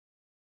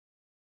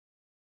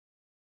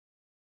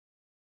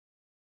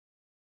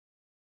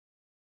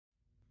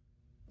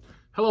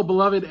Hello,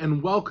 beloved,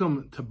 and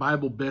welcome to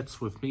Bible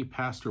Bits with me,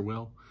 Pastor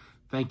Will.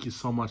 Thank you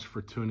so much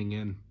for tuning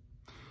in.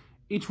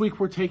 Each week,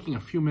 we're taking a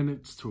few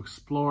minutes to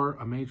explore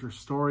a major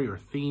story or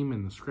theme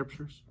in the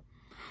Scriptures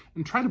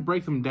and try to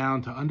break them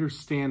down to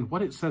understand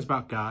what it says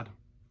about God,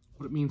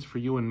 what it means for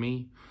you and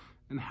me,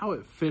 and how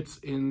it fits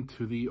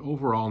into the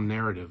overall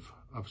narrative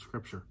of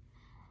Scripture.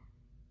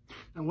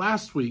 Now,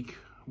 last week,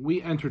 we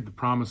entered the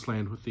Promised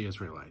Land with the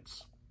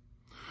Israelites.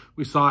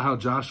 We saw how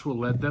Joshua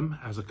led them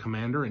as a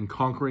commander in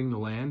conquering the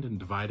land and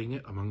dividing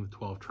it among the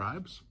 12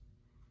 tribes.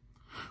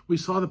 We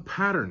saw the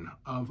pattern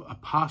of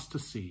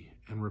apostasy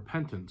and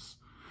repentance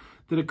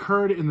that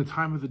occurred in the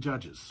time of the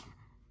judges.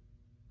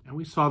 And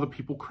we saw the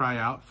people cry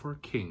out for a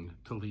king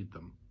to lead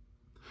them.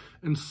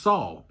 And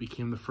Saul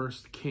became the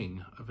first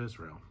king of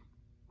Israel.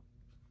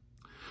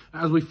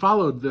 As we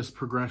followed this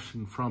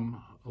progression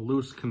from a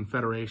loose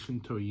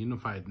confederation to a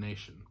unified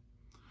nation,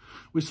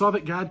 we saw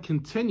that God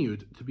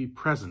continued to be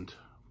present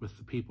with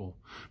the people,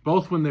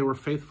 both when they were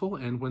faithful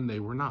and when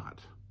they were not.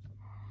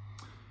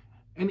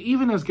 And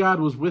even as God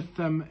was with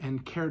them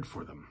and cared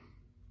for them,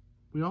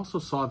 we also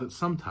saw that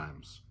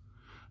sometimes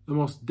the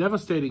most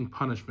devastating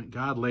punishment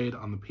God laid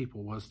on the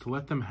people was to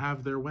let them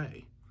have their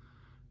way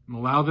and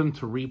allow them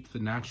to reap the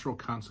natural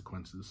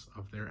consequences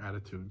of their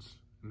attitudes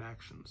and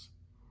actions.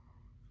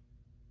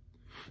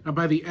 Now,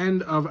 by the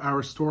end of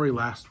our story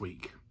last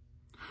week,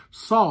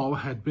 Saul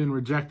had been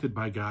rejected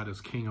by God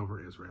as king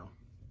over Israel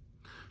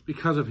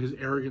because of his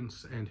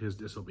arrogance and his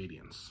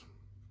disobedience.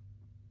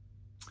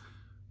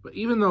 But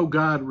even though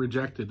God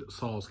rejected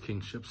Saul's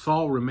kingship,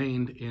 Saul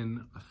remained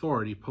in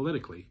authority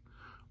politically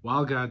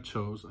while God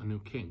chose a new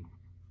king.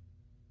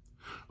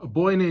 A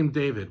boy named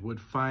David would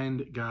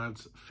find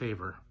God's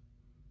favor,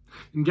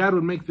 and God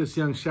would make this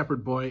young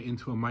shepherd boy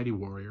into a mighty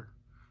warrior,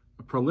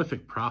 a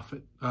prolific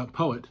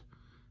poet,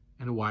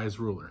 and a wise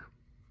ruler.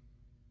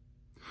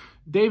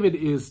 David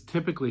is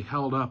typically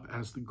held up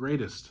as the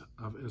greatest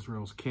of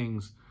Israel's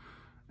kings,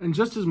 and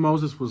just as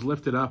Moses was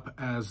lifted up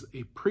as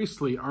a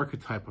priestly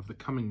archetype of the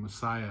coming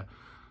Messiah,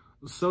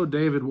 so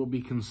David will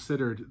be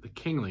considered the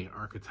kingly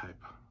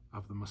archetype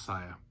of the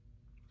Messiah.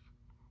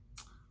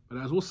 But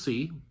as we'll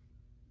see,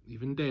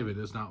 even David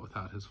is not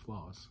without his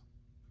flaws.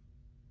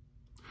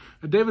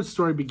 Now, David's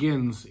story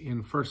begins in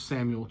 1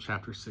 Samuel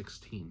chapter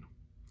 16.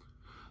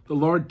 The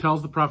Lord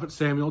tells the prophet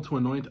Samuel to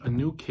anoint a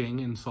new king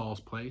in Saul's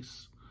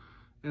place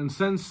and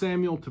sends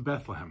Samuel to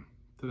Bethlehem,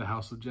 to the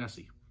house of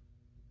Jesse.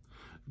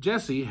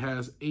 Jesse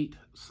has 8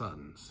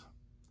 sons,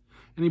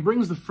 and he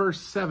brings the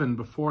first 7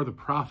 before the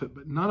prophet,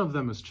 but none of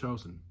them is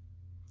chosen.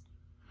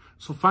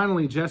 So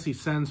finally, Jesse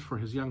sends for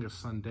his youngest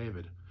son,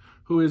 David,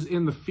 who is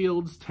in the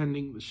fields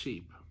tending the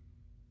sheep.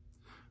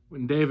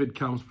 When David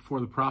comes before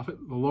the prophet,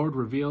 the Lord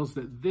reveals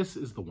that this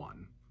is the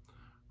one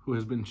who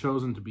has been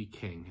chosen to be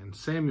king, and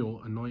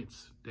Samuel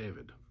anoints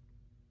David.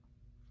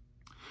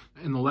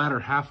 In the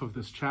latter half of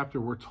this chapter,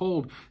 we're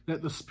told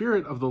that the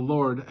Spirit of the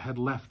Lord had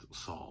left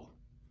Saul,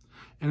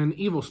 and an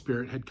evil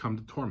spirit had come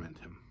to torment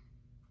him.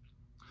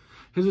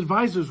 His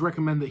advisors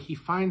recommend that he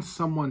find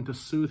someone to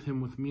soothe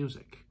him with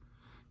music,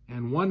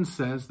 and one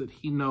says that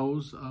he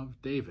knows of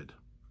David,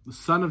 the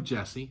son of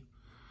Jesse,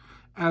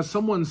 as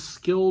someone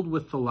skilled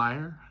with the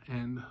lyre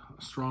and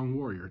a strong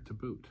warrior to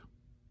boot.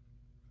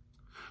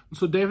 And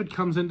so David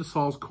comes into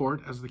Saul's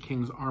court as the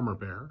king's armor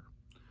bearer,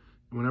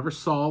 and whenever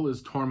Saul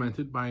is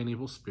tormented by an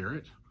evil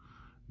spirit,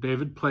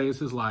 David plays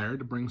his lyre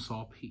to bring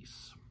Saul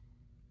peace.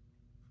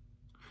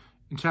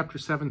 In chapter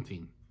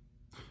 17,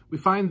 we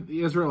find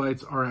the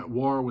Israelites are at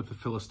war with the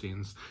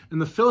Philistines,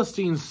 and the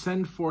Philistines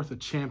send forth a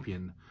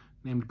champion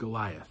named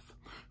Goliath,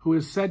 who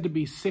is said to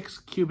be 6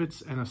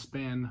 cubits and a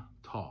span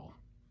tall.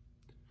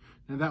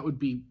 Now that would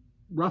be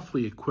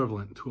roughly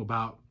equivalent to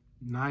about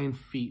 9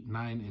 feet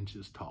 9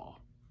 inches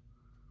tall.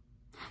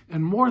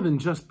 And more than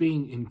just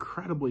being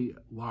incredibly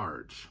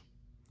large,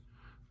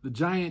 the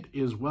giant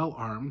is well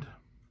armed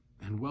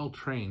and well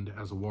trained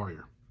as a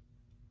warrior.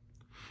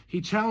 He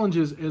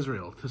challenges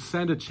Israel to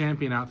send a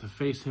champion out to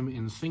face him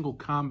in single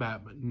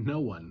combat, but no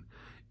one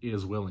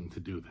is willing to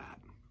do that.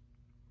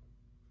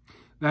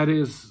 That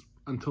is,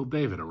 until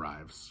David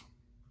arrives.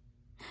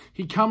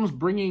 He comes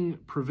bringing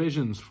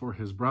provisions for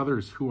his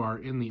brothers who are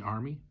in the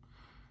army,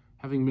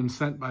 having been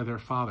sent by their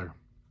father.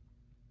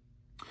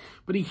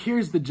 But he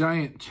hears the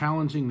giant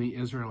challenging the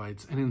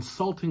Israelites and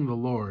insulting the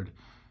Lord,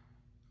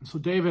 and so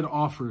David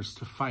offers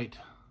to fight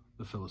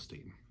the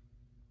Philistine.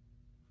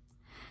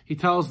 He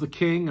tells the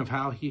king of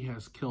how he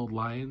has killed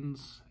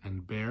lions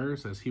and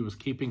bears as he was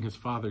keeping his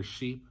father's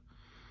sheep,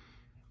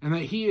 and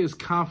that he is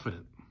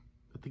confident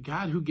that the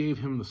God who gave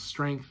him the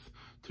strength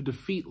to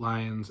defeat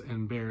lions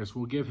and bears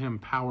will give him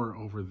power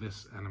over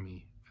this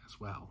enemy as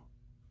well.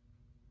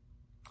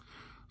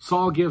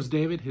 Saul gives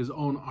David his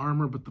own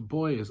armor, but the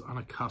boy is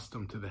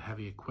unaccustomed to the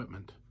heavy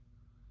equipment.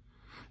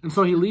 And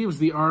so he leaves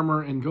the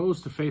armor and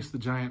goes to face the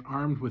giant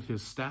armed with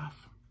his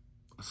staff,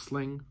 a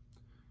sling,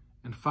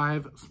 and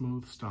 5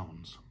 smooth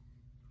stones.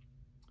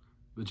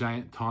 The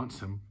giant taunts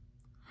him,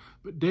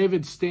 but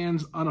David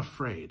stands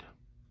unafraid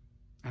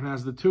And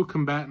as the two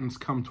combatants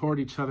come toward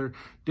each other,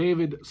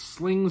 David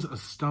slings a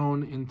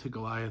stone into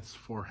Goliath's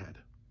forehead,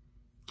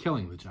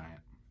 killing the giant.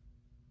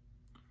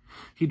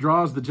 He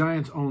draws the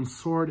giant's own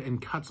sword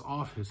and cuts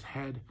off his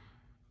head,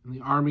 and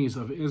the armies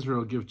of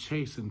Israel give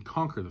chase and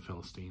conquer the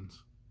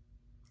Philistines.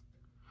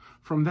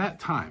 From that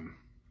time,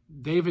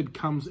 David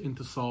comes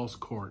into Saul's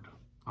court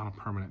on a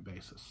permanent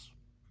basis.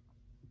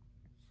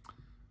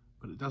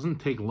 But it doesn't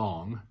take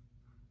long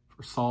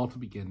for Saul to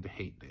begin to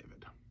hate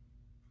David.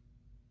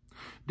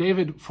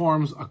 David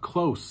forms a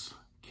close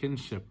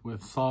kinship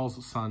with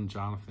Saul's son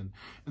Jonathan,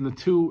 and the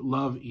two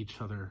love each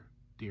other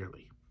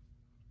dearly.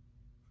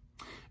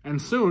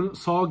 And soon,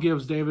 Saul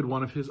gives David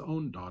one of his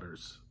own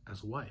daughters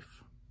as a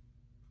wife.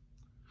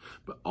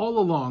 But all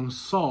along,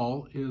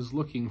 Saul is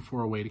looking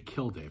for a way to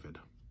kill David.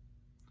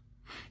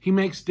 He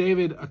makes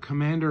David a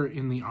commander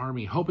in the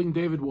army, hoping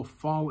David will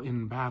fall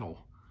in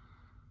battle.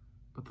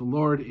 But the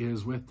Lord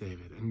is with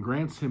David and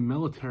grants him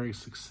military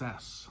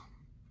success.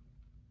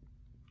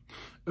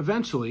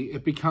 Eventually,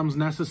 it becomes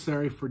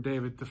necessary for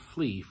David to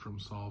flee from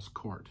Saul's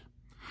court.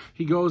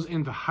 He goes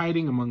into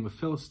hiding among the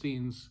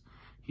Philistines.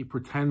 He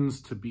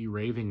pretends to be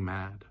raving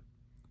mad.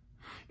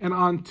 And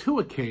on 2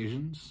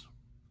 occasions,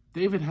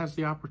 David has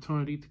the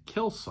opportunity to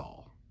kill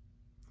Saul.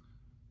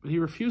 But he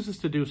refuses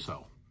to do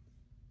so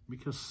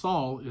because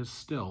Saul is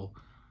still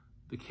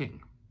the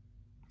king,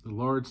 the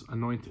Lord's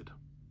anointed.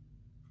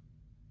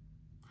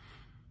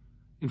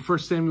 In 1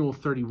 Samuel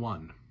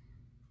 31,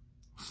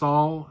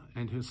 Saul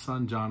and his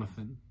son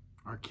Jonathan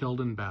are killed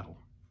in battle.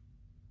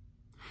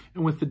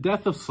 And with the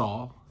death of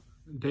Saul,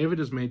 David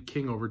is made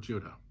king over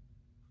Judah.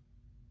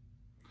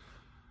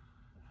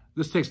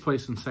 This takes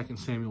place in 2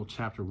 Samuel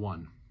chapter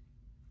 1.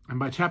 And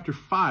by chapter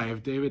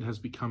 5, David has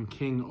become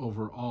king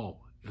over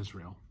all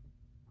Israel.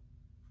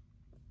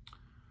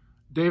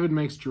 David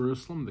makes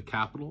Jerusalem the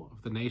capital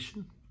of the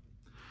nation.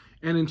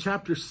 And in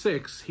chapter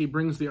 6, he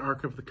brings the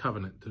Ark of the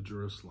Covenant to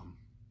Jerusalem.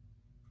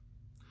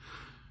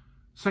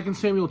 2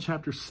 Samuel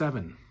chapter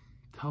 7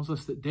 tells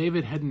us that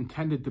David had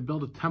intended to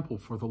build a temple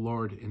for the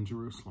Lord in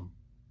Jerusalem.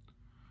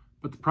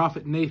 But the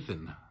prophet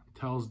Nathan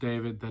tells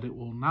David that it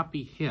will not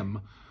be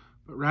him,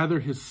 but rather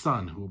his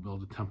son who will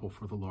build a temple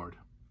for the Lord.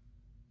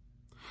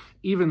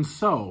 Even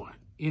so,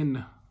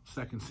 in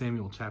 2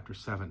 Samuel chapter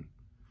 7,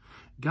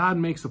 God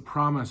makes a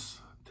promise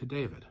to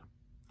David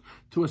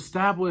to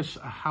establish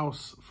a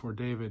house for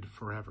David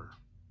forever.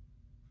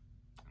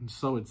 And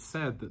so it's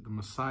said that the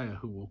Messiah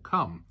who will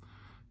come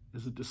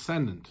is a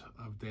descendant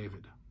of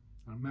David,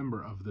 a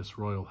member of this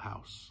royal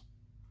house.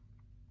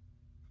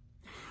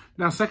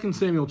 Now, 2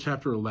 Samuel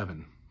chapter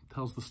 11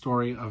 tells the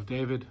story of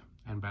David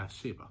and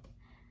Bathsheba.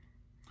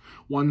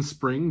 One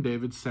spring,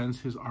 David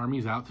sends his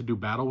armies out to do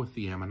battle with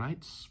the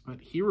Ammonites, but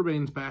he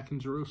remains back in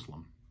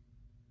Jerusalem.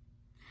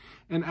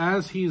 And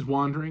as he's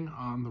wandering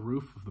on the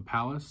roof of the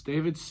palace,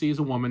 David sees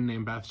a woman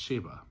named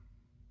Bathsheba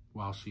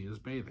while she is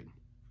bathing.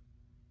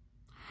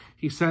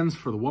 He sends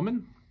for the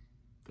woman.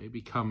 They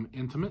become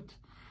intimate.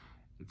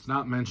 It's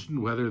not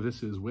mentioned whether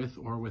this is with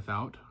or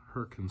without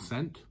her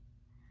consent.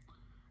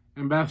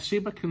 And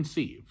Bathsheba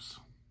conceives.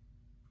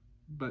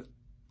 But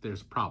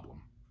there's a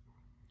problem.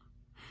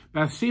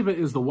 Bathsheba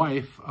is the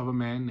wife of a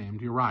man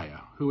named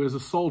Uriah, who is a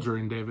soldier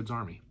in David's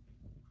army.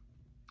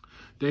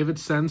 David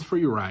sends for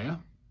Uriah,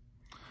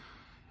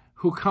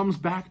 who comes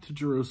back to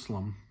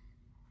Jerusalem.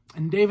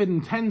 And David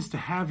intends to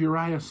have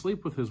Uriah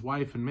sleep with his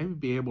wife and maybe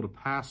be able to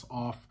pass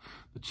off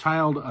the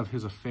child of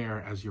his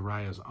affair as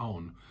Uriah's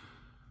own.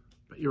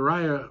 But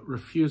Uriah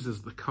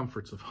refuses the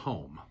comforts of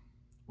home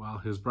while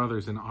his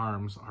brothers in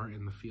arms are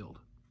in the field.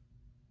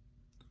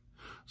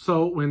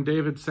 So when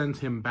David sends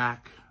him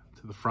back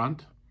to the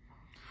front,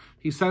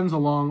 he sends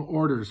along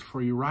orders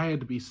for Uriah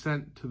to be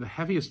sent to the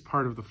heaviest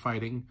part of the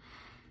fighting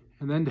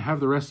and then to have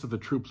the rest of the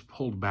troops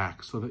pulled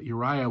back so that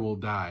Uriah will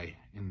die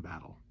in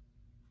battle.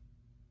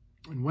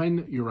 And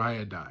when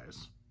Uriah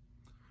dies,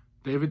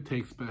 David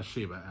takes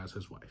Bathsheba as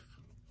his wife.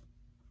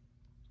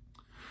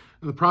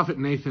 The prophet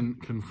Nathan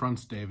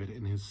confronts David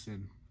in his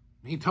sin.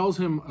 He tells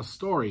him a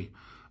story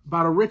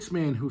about a rich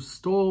man who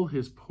stole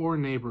his poor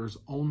neighbor's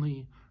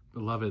only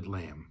beloved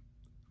lamb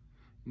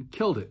and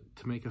killed it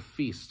to make a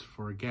feast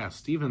for a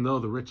guest, even though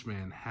the rich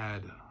man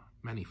had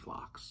many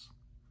flocks.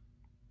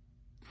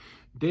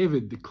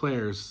 David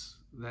declares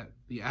that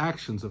the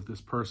actions of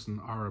this person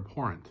are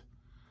abhorrent,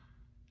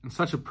 and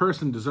such a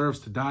person deserves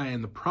to die,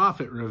 and the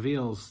prophet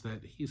reveals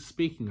that he's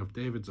speaking of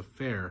David's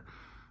affair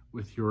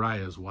with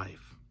Uriah's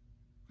wife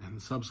and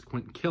the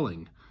subsequent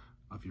killing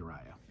of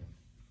Uriah.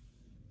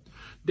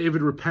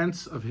 David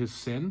repents of his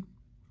sin,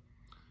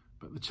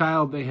 but the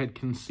child they had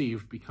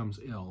conceived becomes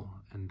ill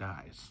and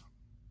dies.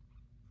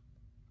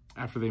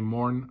 After they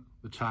mourn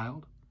the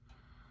child,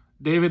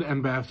 David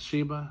and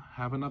Bathsheba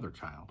have another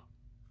child,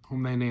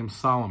 whom they name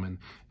Solomon,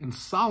 and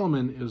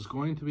Solomon is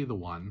going to be the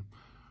one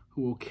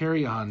who will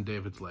carry on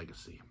David's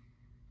legacy.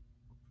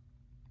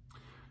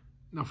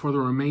 Now, for the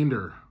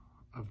remainder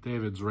of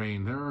David's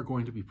reign, there are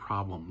going to be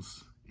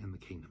problems in the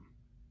kingdom.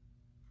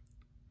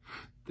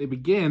 They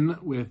begin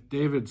with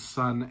David's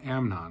son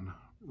Amnon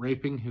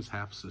raping his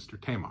half-sister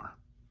Tamar.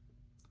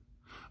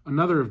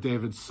 Another of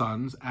David's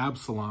sons,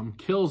 Absalom,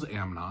 kills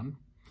Amnon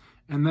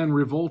and then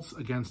revolts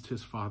against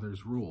his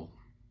father's rule.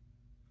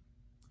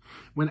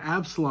 When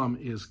Absalom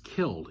is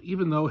killed,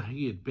 even though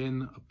he had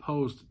been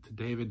opposed to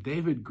David,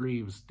 David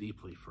grieves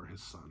deeply for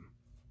his son.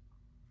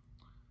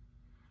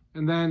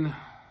 And then,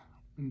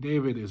 when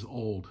David is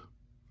old,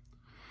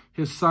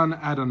 his son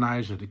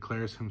Adonijah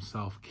declares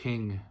himself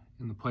king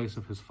in the place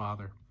of his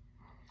father.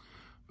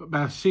 But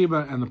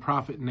Bathsheba and the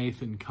prophet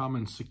Nathan come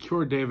and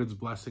secure David's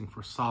blessing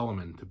for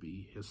Solomon to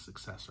be his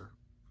successor.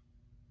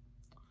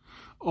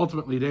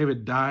 Ultimately,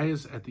 David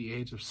dies at the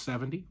age of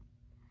 70,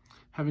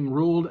 having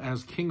ruled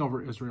as king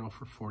over Israel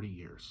for 40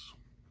 years.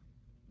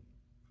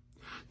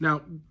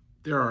 Now,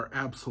 there are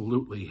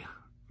absolutely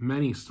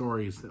many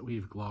stories that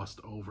we've glossed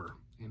over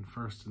in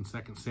 1st and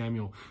 2nd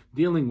Samuel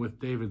dealing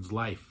with David's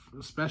life,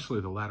 especially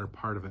the latter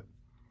part of it.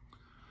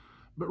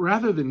 But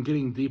rather than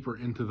getting deeper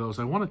into those,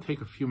 I want to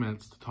take a few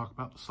minutes to talk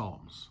about the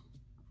Psalms.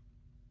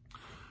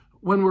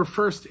 When we're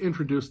first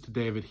introduced to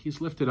David,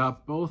 he's lifted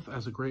up both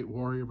as a great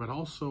warrior, but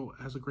also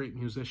as a great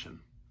musician.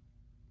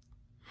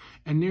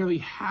 And nearly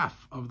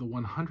half of the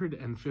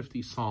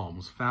 150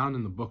 Psalms found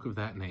in the book of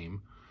that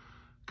name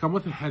come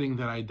with a heading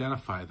that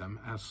identify them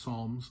as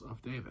Psalms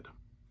of David.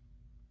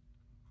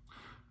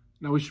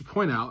 Now, we should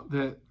point out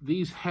that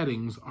these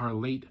headings are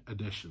late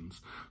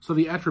additions, so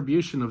the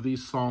attribution of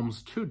these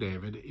Psalms to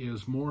David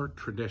is more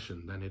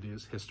tradition than it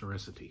is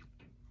historicity.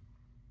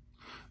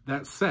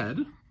 That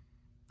said,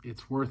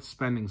 it's worth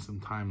spending some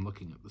time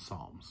looking at the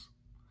Psalms,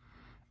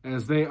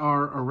 as they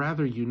are a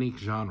rather unique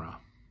genre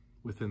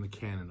within the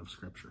canon of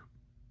Scripture.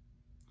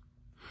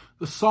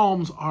 The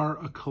Psalms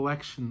are a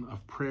collection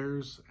of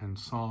prayers and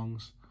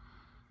songs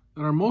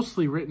that are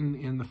mostly written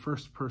in the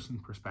first-person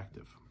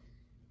perspective.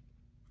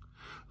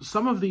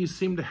 Some of these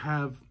seem to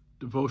have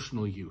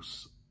devotional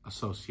use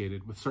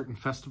associated with certain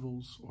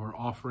festivals or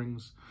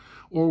offerings,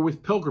 or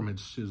with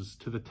pilgrimages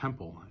to the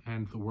temple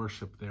and the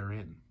worship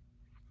therein.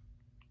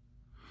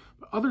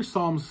 But other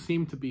psalms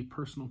seem to be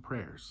personal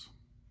prayers.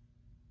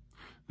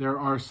 There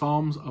are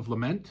psalms of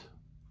lament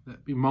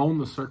that bemoan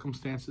the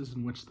circumstances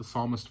in which the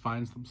psalmist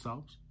finds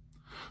themselves,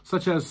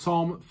 such as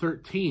Psalm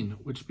 13,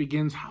 which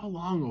begins, "How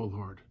long, O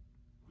Lord,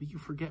 will you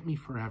forget me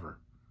forever?"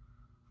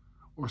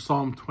 Or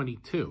Psalm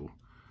 22,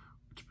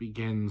 which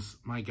begins,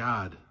 my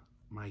God,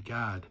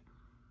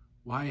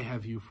 why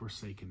have you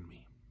forsaken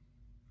me?"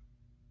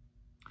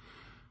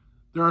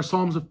 There are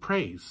psalms of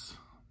praise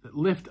that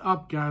lift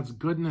up God's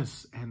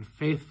goodness and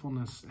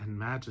faithfulness and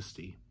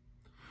majesty,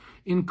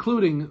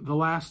 including the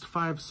last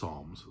 5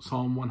 psalms,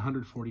 Psalm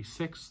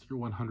 146 through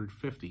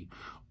 150,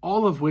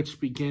 all of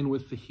which begin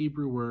with the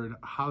Hebrew word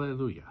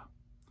hallelujah,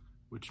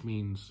 which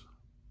means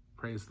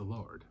praise the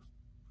Lord.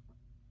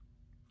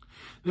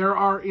 There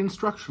are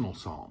instructional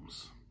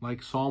psalms,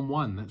 like Psalm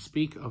 1, that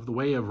speak of the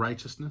way of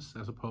righteousness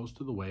as opposed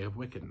to the way of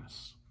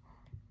wickedness.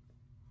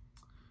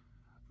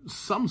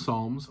 Some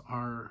psalms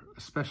are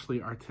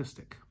especially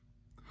artistic,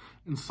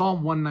 and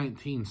Psalm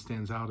 119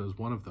 stands out as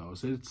one of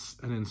those. It's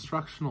an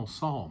instructional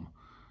psalm,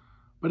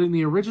 but in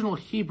the original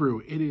Hebrew,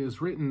 it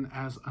is written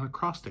as an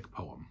acrostic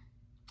poem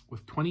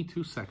with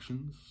 22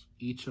 sections,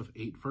 each of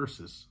 8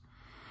 verses.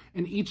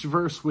 And each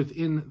verse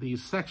within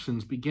these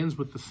sections begins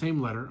with the same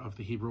letter of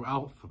the Hebrew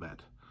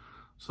alphabet,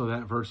 so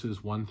that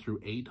verses 1 through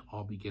 8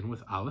 all begin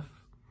with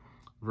Aleph,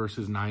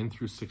 verses 9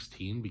 through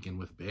 16 begin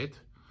with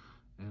Bet,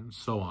 and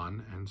so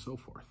on and so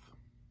forth.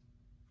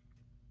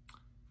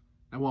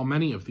 Now, while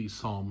many of these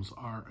psalms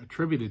are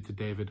attributed to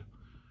David,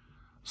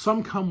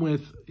 some come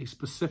with a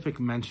specific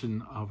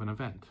mention of an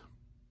event,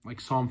 like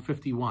Psalm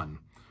 51,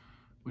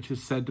 which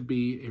is said to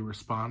be a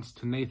response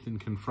to Nathan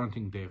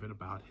confronting David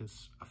about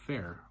his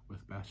affair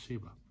with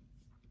Bathsheba.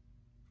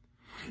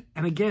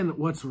 And again,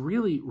 what's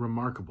really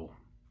remarkable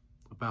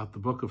about the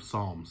book of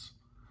Psalms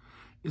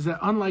is that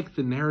unlike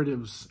the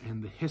narratives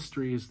and the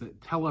histories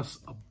that tell us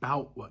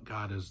about what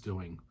God is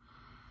doing,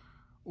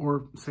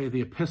 or say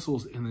the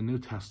epistles in the New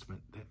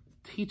Testament that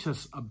teach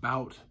us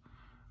about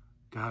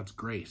God's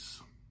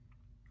grace,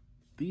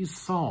 these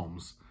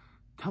Psalms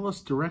tell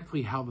us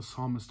directly how the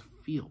psalmist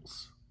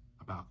feels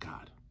about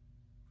God.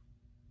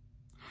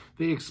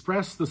 They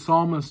express the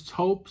psalmist's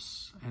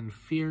hopes and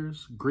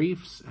fears,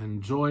 griefs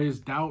and joys,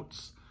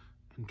 doubts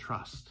and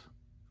trust.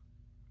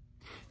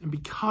 And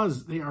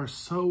because they are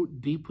so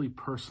deeply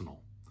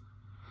personal,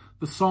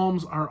 the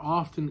Psalms are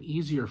often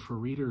easier for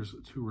readers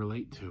to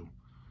relate to,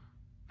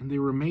 and they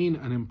remain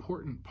an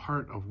important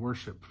part of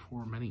worship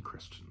for many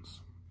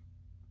Christians.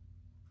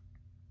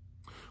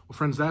 Well,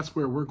 friends, that's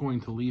where we're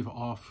going to leave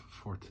off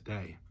for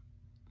today.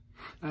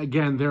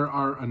 Again, there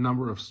are a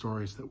number of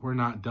stories that we're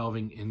not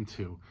delving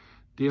into,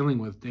 dealing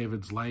with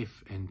David's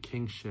life and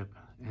kingship,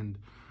 and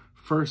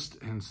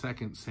 1st and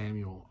 2nd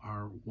Samuel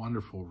are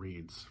wonderful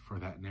reads for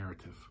that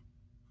narrative.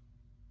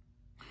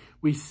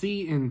 We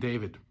see in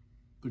David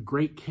the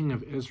great king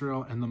of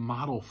Israel and the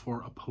model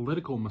for a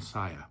political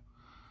Messiah,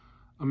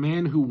 a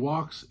man who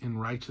walks in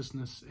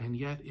righteousness and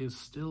yet is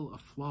still a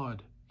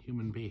flawed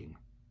human being.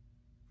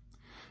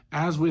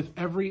 As with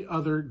every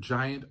other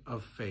giant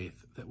of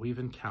faith that we've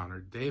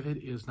encountered, David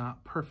is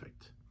not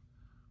perfect,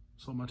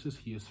 so much as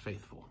he is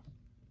faithful.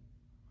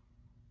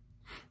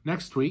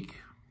 Next week,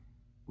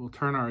 we'll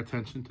turn our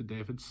attention to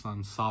David's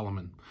son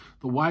Solomon,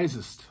 the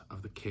wisest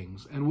of the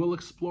kings, and we'll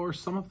explore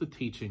some of the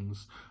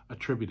teachings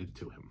attributed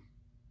to him.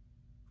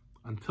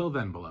 Until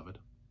then, beloved,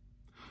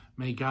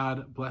 may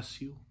God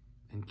bless you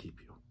and keep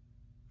you.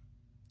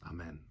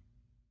 Amen.